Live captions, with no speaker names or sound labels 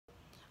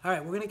All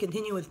right, we're going to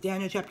continue with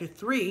Daniel chapter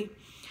 3.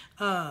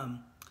 I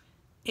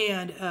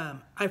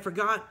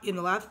forgot in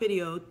the last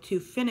video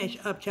to finish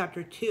up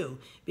chapter 2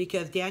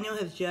 because Daniel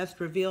has just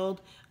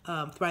revealed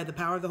by the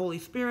power of the Holy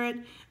Spirit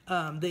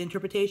the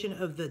interpretation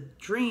of the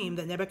dream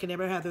that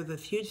Nebuchadnezzar had of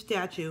this huge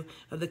statue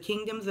of the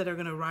kingdoms that are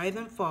going to rise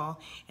and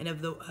fall, and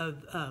of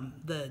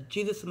the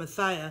Jesus the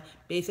Messiah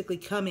basically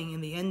coming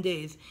in the end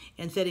days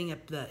and setting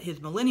up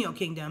his millennial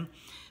kingdom.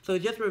 So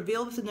it just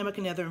revealed this to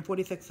Nebuchadnezzar, and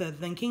 46 says,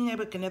 Then King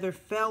Nebuchadnezzar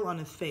fell on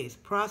his face,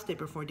 prostrate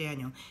before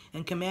Daniel,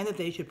 and commanded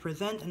they should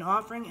present an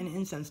offering and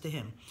incense to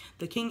him.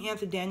 The king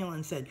answered Daniel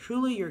and said,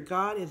 Truly your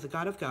God is the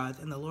God of gods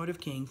and the Lord of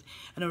kings,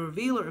 and a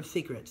revealer of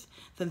secrets,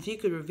 since you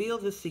could reveal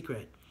this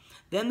secret.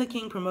 Then the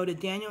king promoted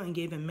Daniel and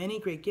gave him many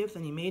great gifts,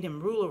 and he made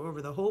him ruler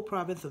over the whole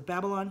province of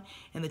Babylon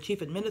and the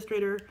chief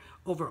administrator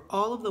over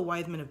all of the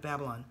wise men of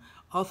Babylon.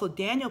 Also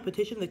Daniel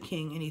petitioned the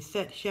king, and he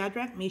set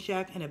Shadrach,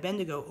 Meshach, and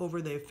Abednego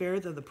over the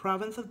affairs of the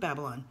province of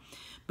Babylon.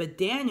 But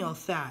Daniel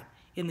sat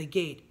in the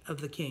gate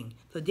of the king.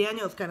 So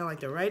Daniel is kind of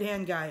like the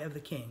right-hand guy of the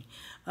king.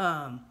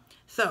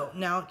 So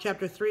now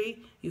chapter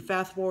 3, you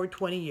fast forward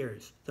 20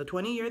 years. So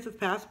 20 years have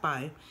passed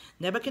by.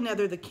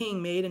 Nebuchadnezzar the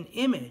king made an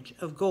image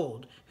of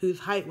gold, whose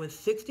height was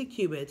 60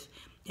 cubits,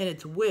 and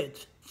its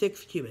width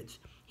 6 cubits.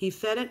 He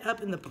set it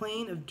up in the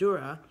plain of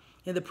Dura,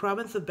 in the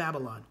province of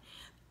Babylon.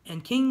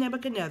 And King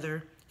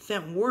Nebuchadnezzar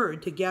sent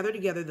word to gather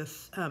together the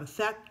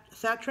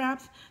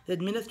satraps, the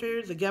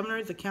administrators, the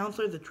governors, the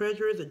counselors, the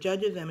treasurers, the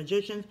judges, and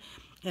magicians,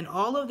 and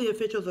all of the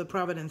officials of the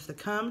province to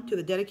come to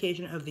the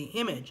dedication of the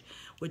image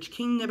which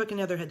King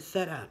Nebuchadnezzar had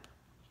set up.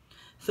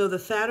 So the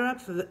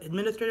satraps, the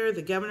administrators,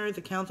 the governors,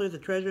 the counselors, the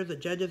treasurers, the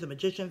judges, the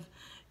magicians,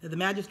 the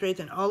magistrates,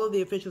 and all of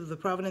the officials of the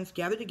province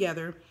gathered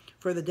together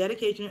for the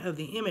dedication of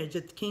the image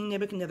that King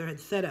Nebuchadnezzar had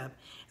set up.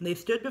 And they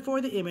stood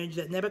before the image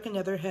that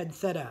Nebuchadnezzar had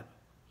set up.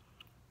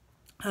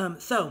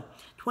 So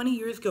 20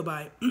 years go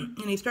by, and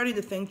he's starting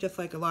to think just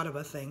like a lot of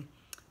us think,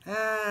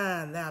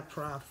 that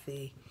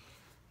prophecy,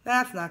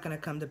 that's not going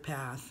to come to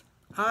pass.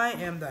 I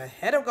am the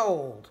head of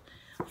gold.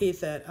 He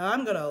said,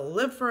 I'm going to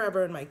live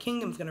forever, and my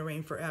kingdom's going to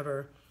reign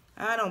forever.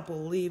 I don't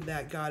believe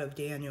that God of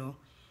Daniel.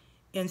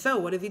 And so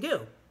what does he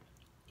do?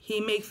 He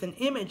makes an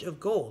image of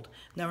gold.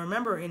 Now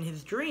remember, in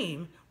his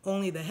dream,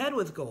 only the head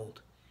was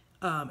gold.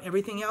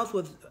 Everything else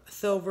was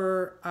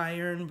silver,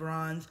 iron,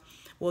 bronze.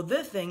 Well,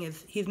 this thing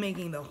is, he's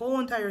making the whole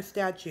entire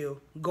statue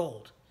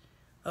gold,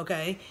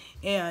 okay?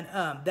 And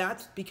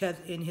that's because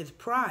in his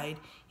pride,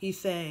 he's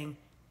saying,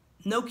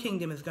 no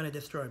kingdom is going to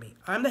destroy me.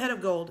 I'm the head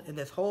of gold, and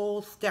this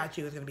whole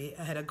statue is going to be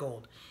a head of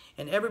gold.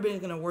 And everybody's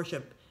going to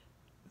worship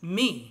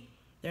me.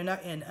 They're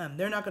not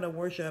going to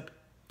worship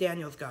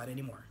Daniel's God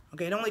anymore,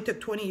 okay? It only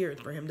took 20 years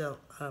for him to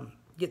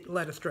get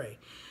led astray,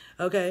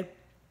 okay?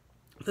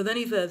 So then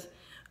he says,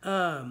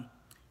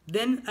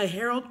 then a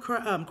herald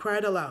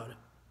cried aloud,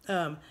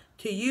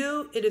 to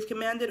you it is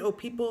commanded, O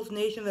peoples,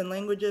 nations, and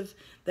languages,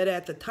 that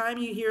at the time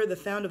you hear the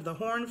sound of the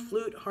horn,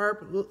 flute,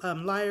 harp,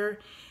 lyre,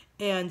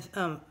 and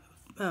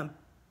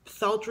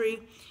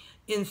psaltery,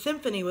 in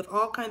symphony with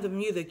all kinds of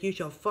music, you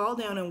shall fall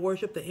down and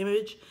worship the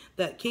image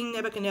that King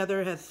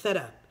Nebuchadnezzar has set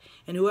up.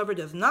 And whoever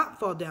does not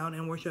fall down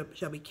and worship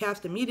shall be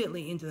cast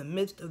immediately into the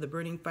midst of the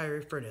burning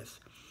fiery furnace.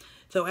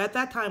 So at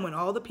that time, when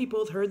all the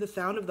peoples heard the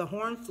sound of the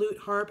horn, flute,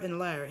 harp, and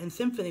lyre, in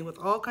symphony with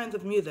all kinds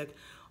of music,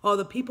 all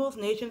the peoples,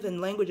 nations,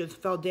 and languages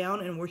fell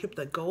down and worshipped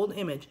the gold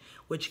image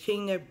which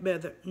King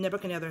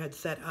Nebuchadnezzar had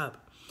set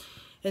up.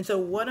 And so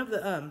one of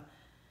the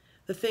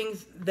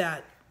things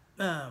that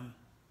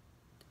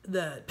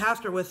the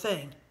pastor was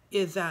saying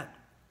is that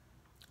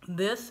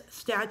this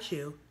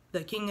statue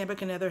that King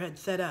Nebuchadnezzar had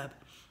set up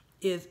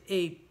is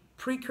a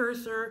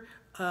precursor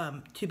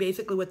to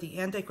basically what the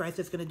Antichrist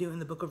is going to do in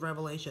the book of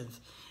Revelations.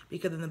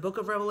 Because in the book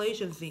of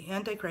Revelations, the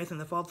Antichrist and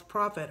the false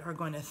prophet are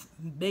going to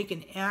make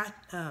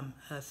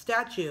a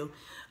statue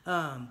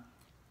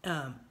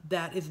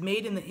that is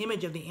made in the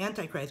image of the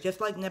Antichrist. Just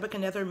like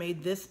Nebuchadnezzar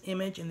made this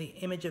image in the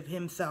image of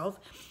himself,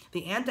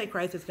 the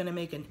Antichrist is going to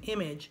make an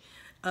image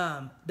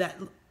that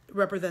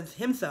represents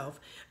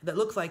himself, that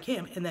looks like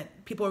him, and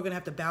that people are going to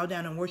have to bow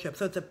down and worship.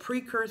 So it's a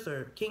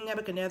precursor. King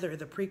Nebuchadnezzar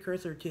is a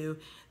precursor to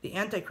the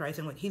Antichrist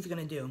and what he's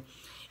going to do.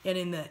 And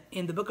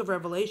in the book of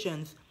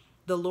Revelations,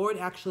 the Lord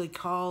actually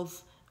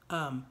calls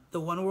the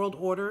one world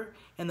order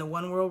and the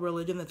one world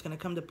religion that's going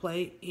to come to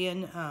play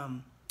in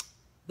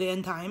the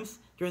end times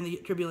during the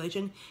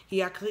tribulation.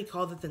 He actually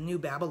calls it the New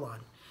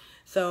Babylon.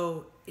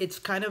 So it's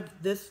kind of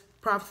this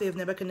prophecy of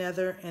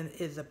Nebuchadnezzar and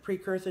is a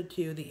precursor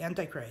to the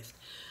Antichrist.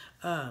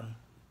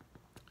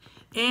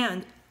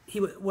 And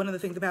one of the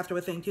things the pastor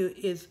was saying too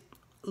is,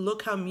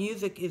 look how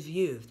music is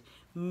used.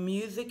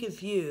 Music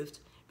is used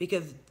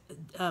because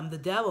the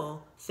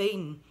devil,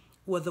 Satan,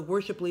 was a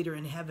worship leader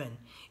in heaven,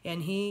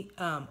 and he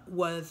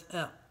was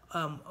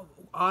an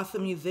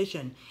awesome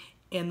musician,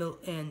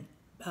 and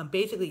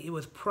basically it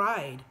was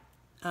pride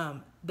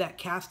that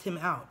cast him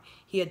out.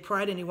 He had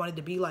pride and he wanted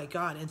to be like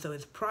God, and so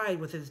his pride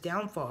was his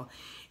downfall.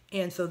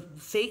 And so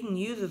Satan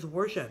uses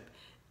worship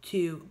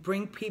to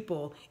bring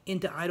people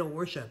into idol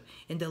worship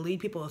and to lead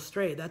people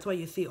astray. That's why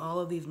you see all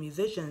of these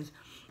musicians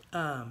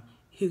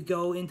who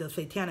go into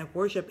satanic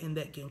worship and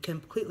that get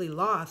completely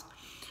lost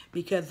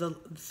because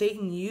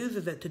Satan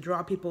uses it to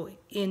draw people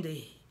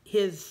into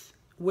his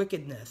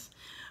wickedness.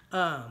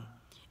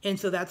 And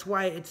so that's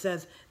why it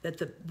says that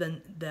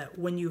that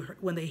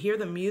when they hear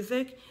the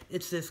music,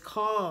 it's this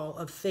call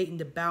of Satan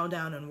to bow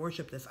down and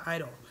worship this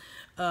idol.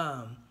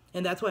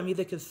 And that's why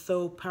music is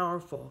so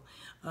powerful.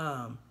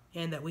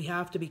 And that we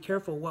have to be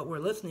careful what we're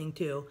listening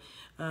to,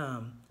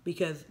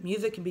 because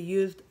music can be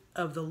used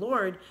of the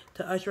Lord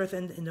to usher us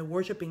into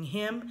worshiping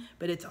Him,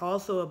 but it's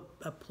also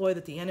a ploy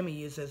that the enemy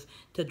uses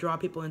to draw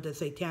people into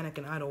satanic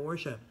and idol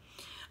worship.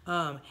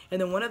 And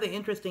then one of the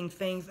interesting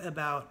things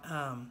about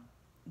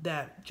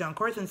that Jon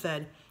Courson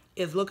said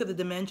is look at the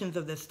dimensions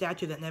of this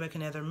statue that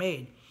Nebuchadnezzar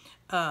made.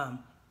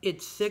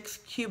 It's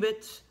 60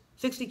 cubits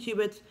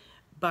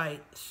by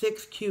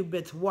 6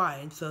 cubits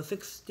wide, so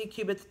 60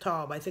 cubits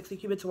tall by 60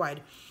 cubits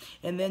wide.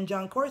 And then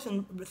Jon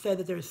Courson said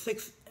that there's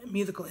 6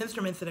 musical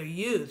instruments that are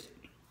used.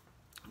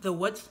 So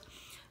what's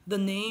the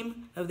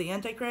name of the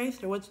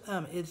Antichrist, or what's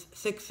is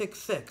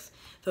 666.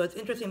 So it's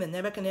interesting that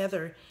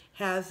Nebuchadnezzar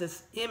has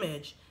this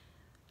image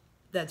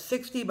that's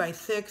 60 by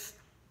 6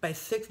 by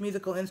 6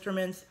 musical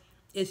instruments.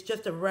 It's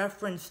just a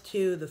reference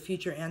to the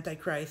future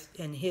Antichrist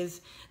and his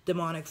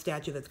demonic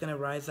statue that's going to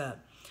rise up.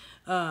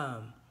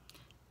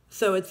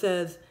 So it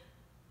says,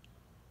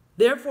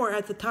 therefore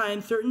at the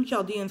time certain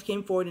Chaldeans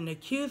came forward and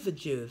accused the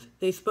Jews.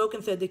 They spoke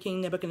and said to King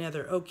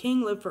Nebuchadnezzar, O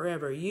king, live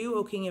forever. You,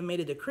 O king, have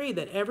made a decree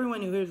that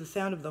everyone who hears the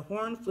sound of the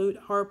horn, flute,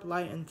 harp,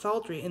 lyre, and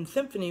psaltery, and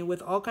symphony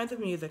with all kinds of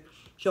music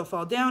shall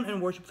fall down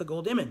and worship the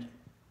gold image.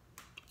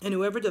 And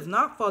whoever does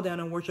not fall down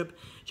and worship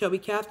shall be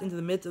cast into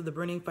the midst of the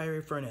burning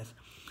fiery furnace.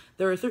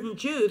 There are certain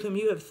Jews whom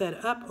you have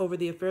set up over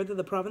the affairs of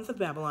the province of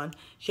Babylon,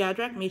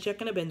 Shadrach, Meshach,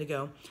 and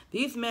Abednego.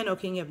 These men, O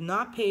king, have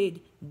not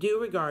paid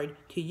due regard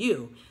to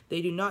you.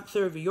 They do not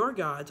serve your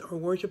gods or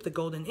worship the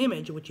golden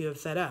image which you have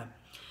set up.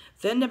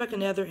 Then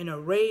Nebuchadnezzar, in a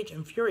rage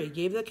and fury,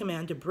 gave the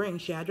command to bring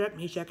Shadrach,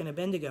 Meshach, and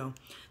Abednego.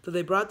 So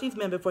they brought these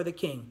men before the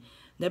king.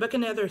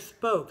 Nebuchadnezzar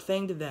spoke,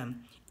 saying to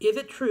them, Is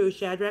it true,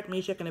 Shadrach,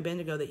 Meshach, and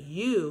Abednego, that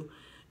you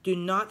do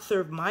not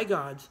serve my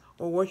gods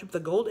or worship the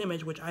gold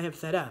image which I have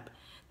set up?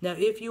 Now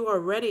if you are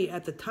ready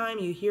at the time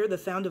you hear the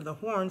sound of the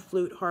horn,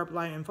 flute, harp,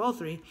 lyre, and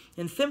psaltery,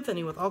 and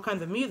symphony with all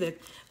kinds of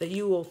music, that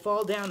you will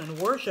fall down and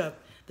worship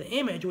the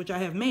image which I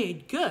have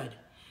made, good.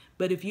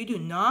 But if you do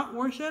not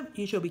worship,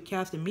 you shall be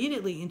cast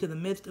immediately into the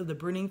midst of the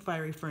burning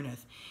fiery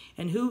furnace.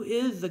 And who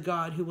is the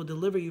God who will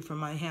deliver you from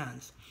my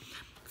hands?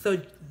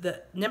 So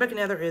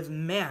Nebuchadnezzar is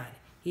mad.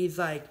 He's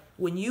like,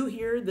 when you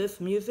hear this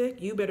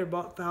music, you better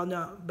bow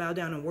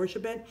down and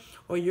worship it,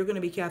 or you're going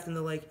to be cast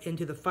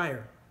into the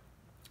fire.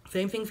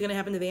 Same thing's going to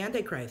happen to the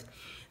Antichrist.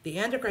 The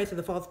Antichrist and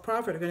the false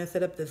prophet are going to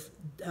set up this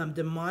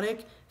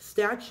demonic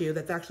statue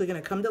that's actually going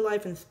to come to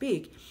life and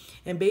speak.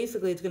 And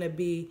basically it's going to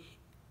be,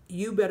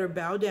 you better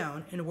bow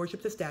down and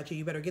worship the statue.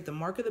 You better get the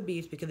mark of the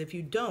beast, because if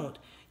you don't,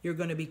 you're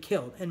going to be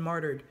killed and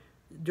martyred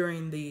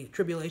during the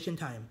tribulation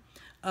time.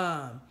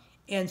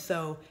 And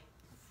so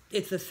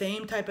it's the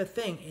same type of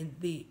thing. And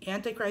the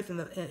Antichrist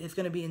is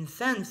going to be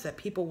incensed that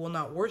people will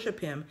not worship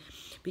him,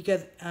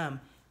 because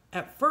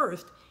at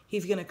first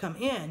he's going to come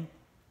in.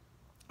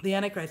 The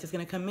Antichrist is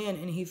going to come in,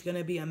 and he's going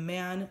to be a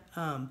man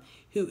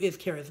who is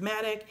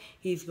charismatic.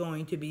 He's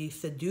going to be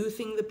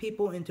seducing the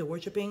people into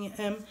worshiping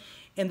him.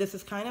 And this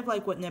is kind of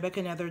like what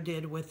Nebuchadnezzar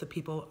did with the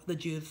people, the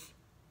Jews,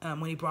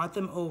 when he brought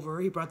them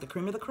over. He brought the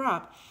cream of the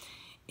crop,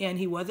 and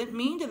he wasn't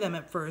mean to them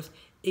at first.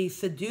 He's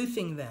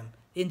seducing them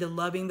into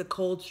loving the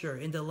culture,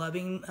 into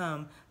loving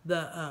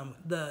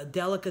the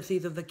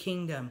delicacies of the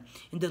kingdom,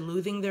 into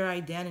losing their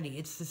identity.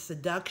 It's the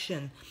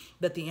seduction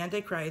that the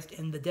Antichrist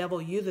and the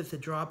devil uses to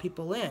draw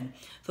people in.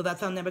 So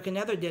that's how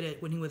Nebuchadnezzar did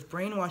it when he was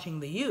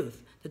brainwashing the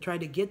youth to try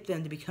to get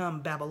them to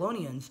become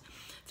Babylonians.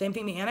 Same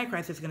thing the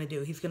Antichrist is going to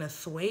do. He's going to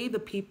sway the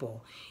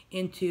people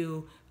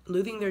into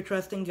losing their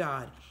trust in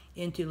God,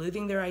 into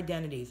losing their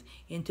identities,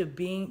 into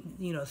being,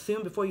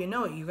 soon before you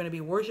know it, you're going to be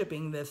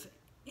worshiping this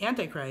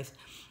Antichrist.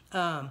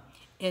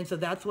 And so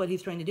that's what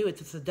he's trying to do. It's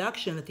a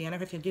seduction that the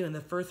Antichrist can do in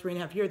the first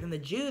 3.5 years. And the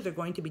Jews are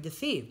going to be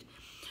deceived.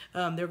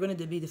 They're going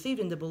to be deceived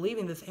into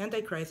believing this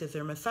Antichrist is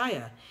their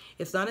Messiah.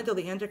 It's not until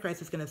the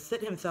Antichrist is going to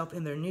sit himself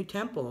in their new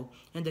temple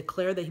and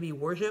declare that he be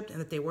worshipped and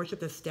that they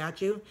worship this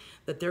statue,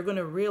 that they're going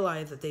to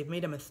realize that they've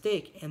made a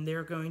mistake and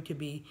they're going to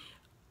be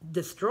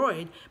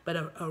destroyed, but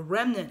a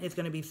remnant is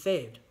going to be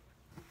saved.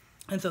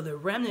 And so the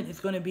remnant is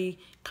going to be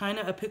kind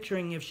of a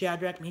picturing of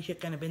Shadrach,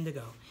 Meshach, and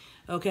Abednego.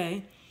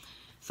 Okay?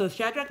 So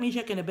Shadrach,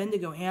 Meshach, and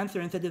Abednego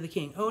answered and said to the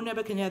king, O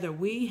Nebuchadnezzar,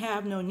 we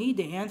have no need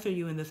to answer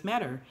you in this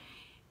matter.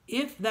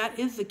 If that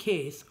is the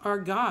case, our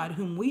God,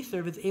 whom we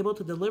serve, is able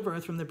to deliver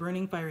us from the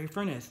burning fiery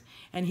furnace,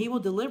 and he will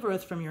deliver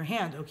us from your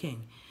hand, O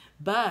king.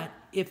 But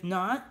if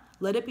not,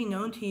 let it be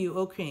known to you,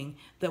 O king,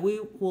 that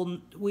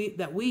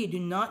we do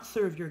not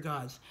serve your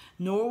gods,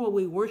 nor will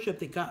we worship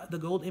the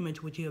gold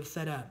image which you have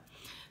set up.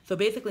 So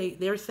basically,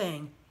 they're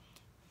saying,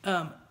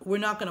 we're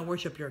not going to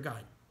worship your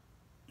God.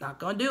 Not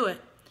going to do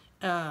it.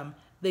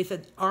 They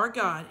said, our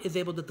God is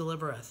able to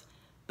deliver us.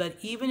 But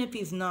even if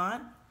he's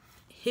not,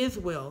 his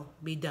will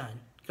be done.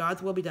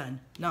 God's will be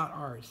done, not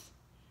ours.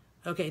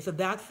 Okay, so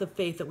that's the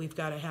faith that we've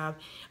got to have,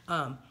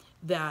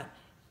 that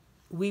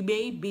we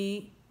may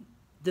be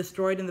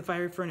destroyed in the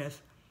fiery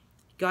furnace.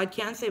 God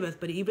can save us,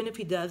 but even if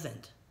he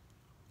doesn't,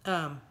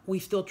 we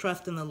still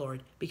trust in the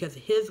Lord because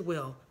his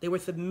will, they were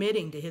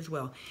submitting to his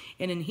will.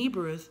 And in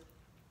Hebrews,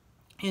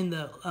 in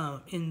the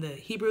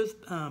Hebrews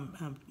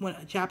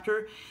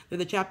chapter,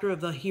 the chapter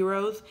of the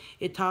heroes,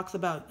 it talks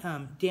about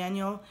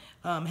Daniel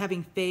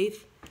having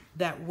faith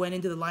that went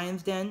into the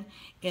lion's den,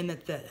 and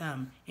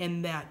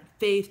that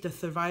faith to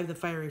survive the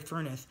fiery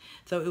furnace.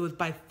 So it was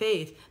by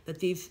faith that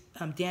these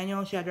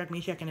Daniel, Shadrach,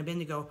 Meshach, and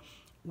Abednego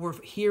were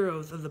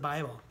heroes of the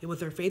Bible. It was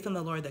their faith in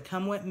the Lord that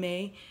come what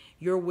may,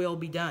 your will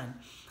be done.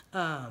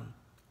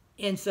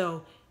 And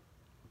so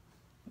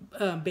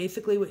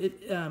basically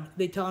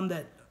they tell him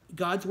that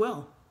God's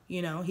will,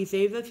 he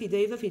saves us, he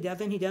saves us, he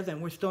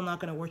doesn't, we're still not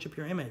going to worship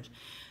your image.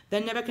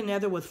 Then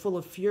Nebuchadnezzar was full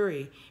of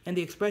fury, and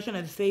the expression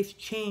of his face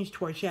changed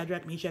toward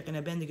Shadrach, Meshach, and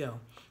Abednego.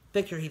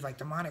 Picture, he's like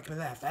demonic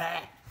possessed.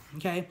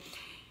 Okay?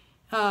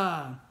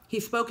 He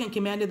spoke and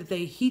commanded that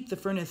they heat the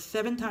furnace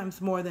 7 times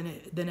more than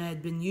it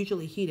had been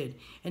usually heated.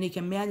 And he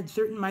commanded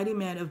certain mighty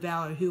men of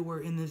valor who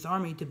were in his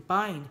army to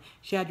bind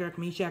Shadrach,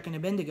 Meshach, and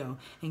Abednego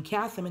and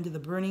cast them into the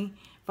burning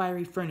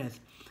fiery furnace.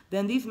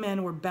 Then these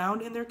men were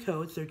bound in their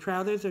coats, their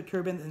trousers, their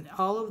turbans, and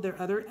all of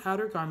their other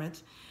outer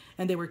garments,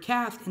 and they were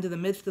cast into the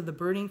midst of the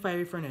burning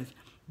fiery furnace.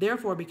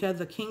 Therefore, because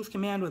the king's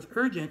command was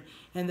urgent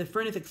and the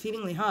furnace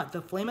exceedingly hot,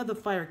 the flame of the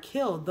fire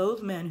killed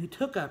those men who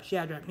took up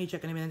Shadrach,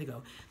 Meshach, and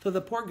Abednego. So the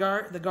poor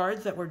the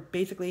guards that were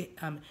basically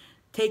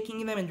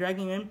taking them and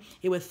dragging them,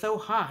 it was so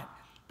hot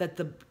that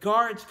the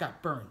guards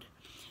got burned.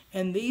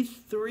 And these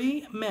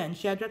 3 men,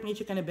 Shadrach,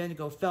 Meshach, and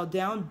Abednego, fell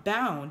down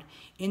bound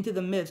into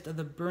the midst of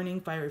the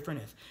burning fiery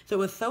furnace. So it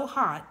was so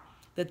hot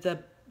that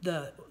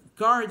the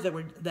guards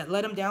that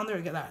let them down there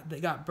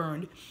they got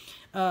burned.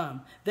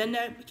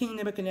 Then King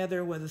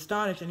Nebuchadnezzar was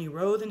astonished, and he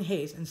rose in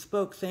haste and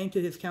spoke, saying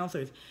to his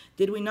counselors,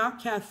 "Did we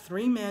not cast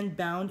 3 men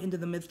bound into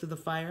the midst of the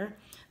fire?"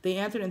 They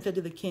answered and said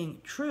to the king,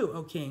 "True,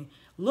 O king.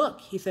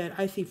 Look," he said,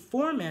 "I see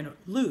 4 men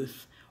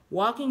loose,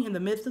 walking in the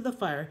midst of the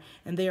fire,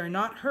 and they are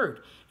not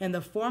hurt, and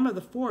the form of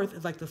the 4th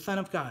is like the Son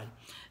of God."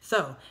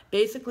 So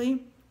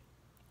basically,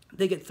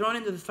 they get thrown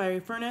into the fiery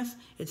furnace.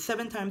 It's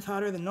 7 times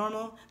hotter than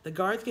normal. The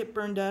guards get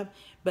burned up,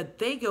 but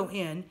they go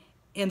in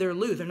and they're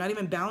loose. They're not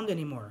even bound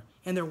anymore,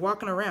 and they're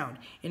walking around.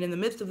 And in the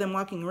midst of them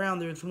walking around,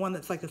 there's one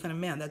that's like the Son of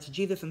Man. That's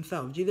Jesus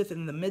himself. Jesus is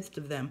in the midst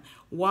of them,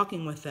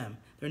 walking with them.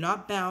 They're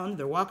not bound.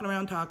 They're walking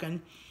around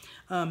talking.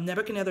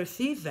 Nebuchadnezzar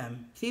sees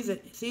them, sees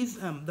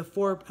the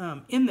 4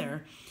 in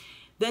there.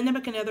 Then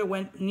Nebuchadnezzar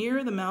went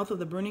near the mouth of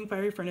the burning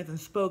fiery furnace and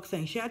spoke,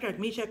 saying, "Shadrach,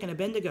 Meshach, and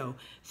Abednego,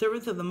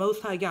 servants of the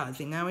Most High God."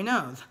 See, now he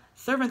knows.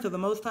 "Servants of the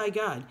Most High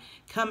God,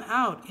 come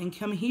out and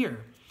come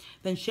here."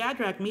 Then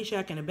Shadrach,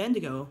 Meshach, and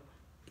Abednego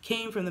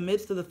came from the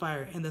midst of the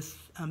fire, and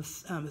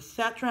the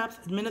satraps,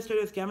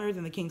 administrators, governors,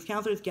 and the king's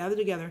counselors gathered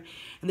together,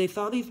 and they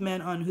saw these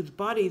men on whose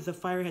bodies the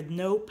fire had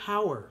no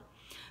power.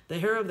 The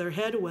hair of their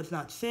head was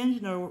not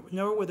singed,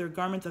 nor were their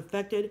garments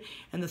affected,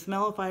 and the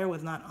smell of fire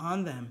was not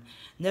on them.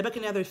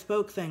 Nebuchadnezzar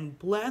spoke, saying,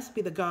 "Blessed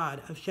be the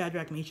God of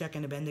Shadrach, Meshach,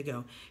 and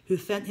Abednego, who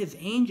sent his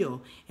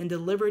angel and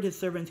delivered his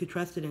servants who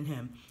trusted in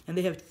him. And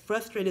they have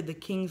frustrated the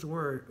king's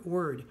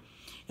word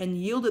and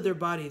yielded their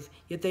bodies,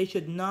 yet they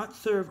should not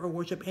serve or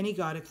worship any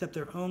god except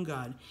their own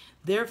God.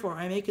 Therefore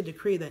I make a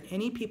decree that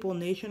any people,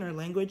 nation, or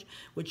language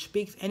which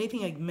speaks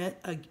anything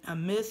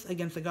amiss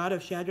against the God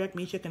of Shadrach,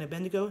 Meshach, and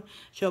Abednego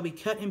shall be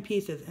cut in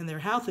pieces, and their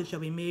houses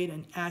shall be made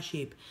an ash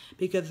heap,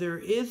 because there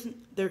is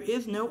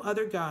no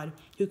other God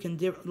who can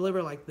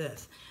deliver like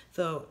this."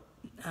 So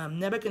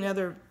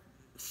Nebuchadnezzar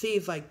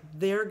sees like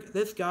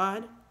this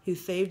God who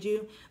saved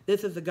you,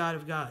 this is the God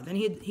of gods. And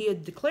he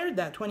had declared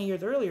that 20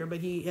 years earlier, but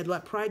he had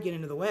let pride get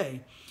into the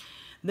way.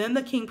 Then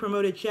the king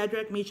promoted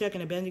Shadrach, Meshach,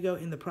 and Abednego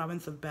in the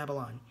province of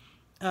Babylon.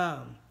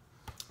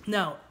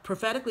 Now,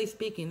 prophetically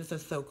speaking, this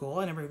is so cool.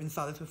 I never even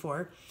saw this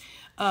before.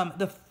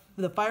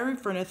 The fiery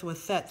furnace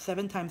was set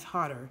 7 times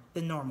hotter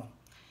than normal.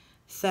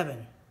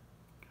 7.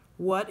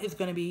 What is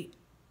going to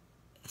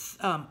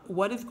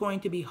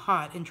be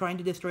hot in trying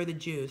to destroy the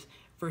Jews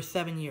for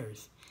 7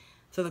 years?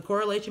 So the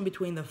correlation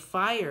between the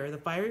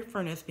fiery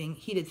furnace being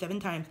heated 7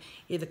 times,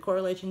 is a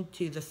correlation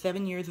to the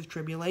 7 years of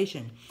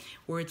tribulation,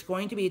 where it's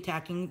going to be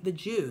attacking the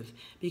Jews,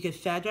 because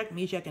Shadrach,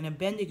 Meshach, and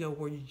Abednego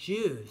were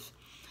Jews.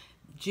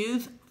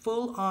 Jews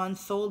full on,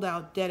 sold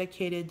out,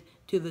 dedicated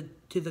to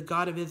the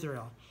God of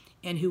Israel,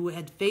 and who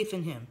had faith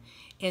in him.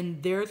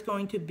 And there's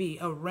going to be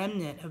a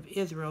remnant of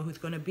Israel who's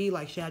going to be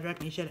like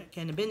Shadrach, Meshach,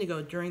 and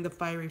Abednego during the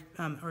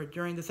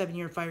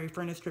 7-year fiery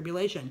furnace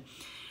tribulation.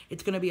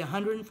 It's going to be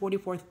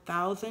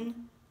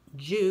 144,000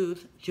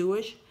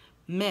 Jewish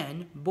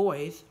men,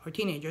 boys, or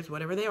teenagers,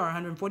 whatever they are,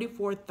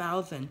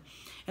 144,000.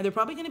 And they're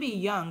probably going to be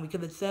young,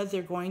 because it says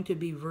they're going to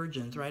be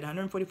virgins, right?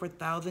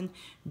 144,000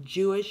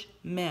 Jewish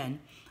men,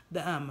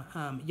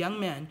 young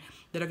men,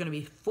 that are going to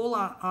be full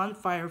on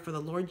fire for the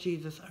Lord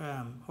Jesus.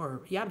 They're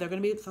going to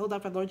be sold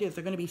out for the Lord Jesus.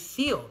 They're going to be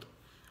sealed,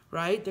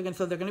 right?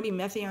 So they're going to be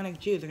Messianic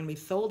Jews. They're going to be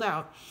sold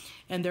out,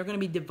 and they're going to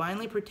be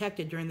divinely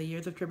protected during the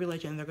years of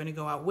tribulation. And they're going to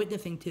go out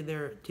witnessing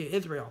to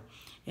Israel,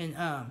 and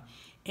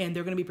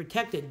they're going to be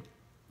protected.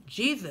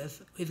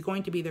 Jesus is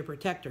going to be their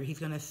protector. He's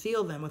going to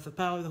seal them with the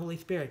power of the Holy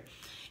Spirit.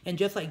 And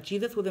just like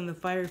Jesus was in the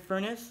fire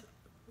furnace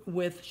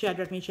with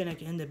Shadrach,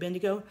 Meshach, and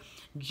Abednego,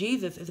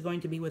 Jesus is going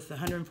to be with the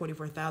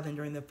 144,000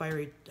 during the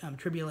fiery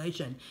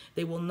tribulation.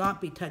 They will not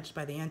be touched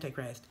by the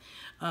Antichrist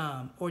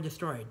or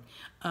destroyed.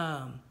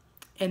 And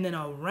then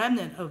a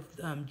remnant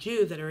of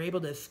Jews that are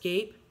able to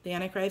escape the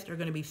Antichrist are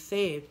going to be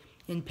saved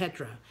in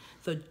Petra.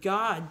 So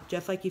God,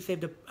 just like he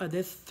saved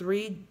this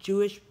 3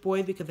 Jewish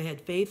boys because they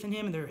had faith in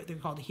him, and they're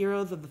called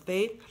heroes of the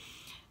faith,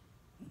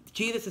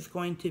 Jesus is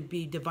going to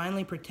be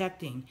divinely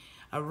protecting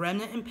a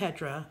remnant in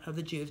Petra of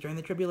the Jews during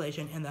the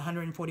tribulation, and the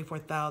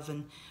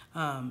 144,000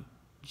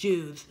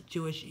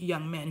 Jewish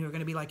young men who are going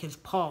to be like his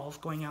Pauls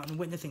going out and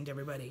witnessing to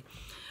everybody.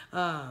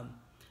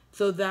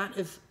 So that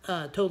is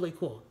totally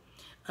cool.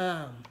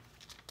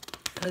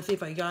 Let's see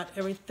if I got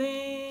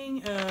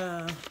everything.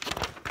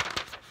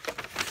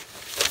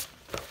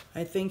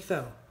 I think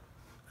so.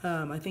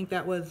 I think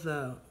that was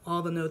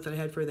all the notes that I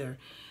had for there.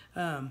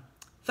 So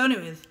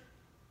anyways,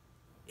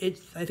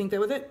 I think that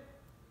was it.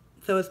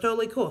 So it's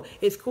totally cool.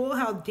 It's cool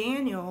how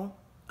Daniel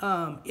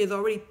is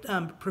already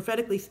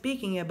prophetically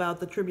speaking about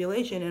the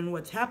tribulation and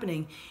what's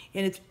happening.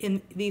 And it's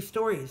in these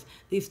stories.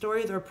 These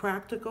stories are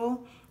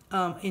practical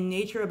in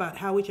nature about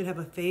how we should have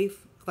a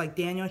faith, like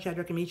Daniel,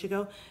 Shadrach, and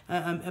Meshach,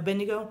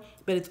 Abednego,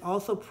 but it's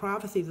also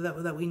prophecies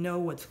that we know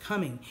what's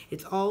coming.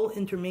 It's all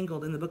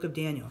intermingled in the book of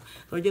Daniel.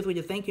 Lord Jesus, we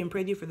just thank you and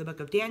praise you for the book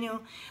of Daniel.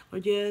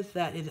 Lord Jesus,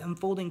 that is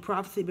unfolding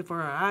prophecy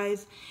before our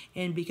eyes,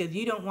 and because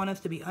you don't want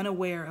us to be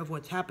unaware of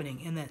what's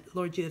happening, and that,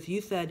 Lord Jesus,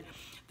 you said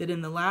that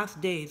in the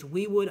last days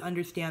we would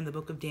understand the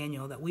book of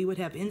Daniel, that we would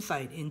have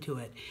insight into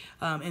it,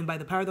 and by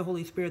the power of the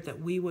Holy Spirit that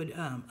we would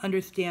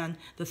understand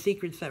the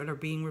secrets that are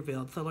being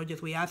revealed. So Lord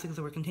Jesus, we ask, as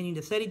we're continuing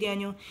to study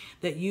Daniel,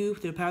 that you,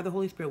 through the power of the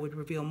Holy Spirit, would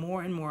reveal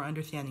more and more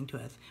understanding to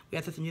us. We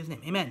ask this in Jesus'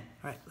 name. Amen.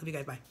 All right. Love you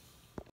guys. Bye.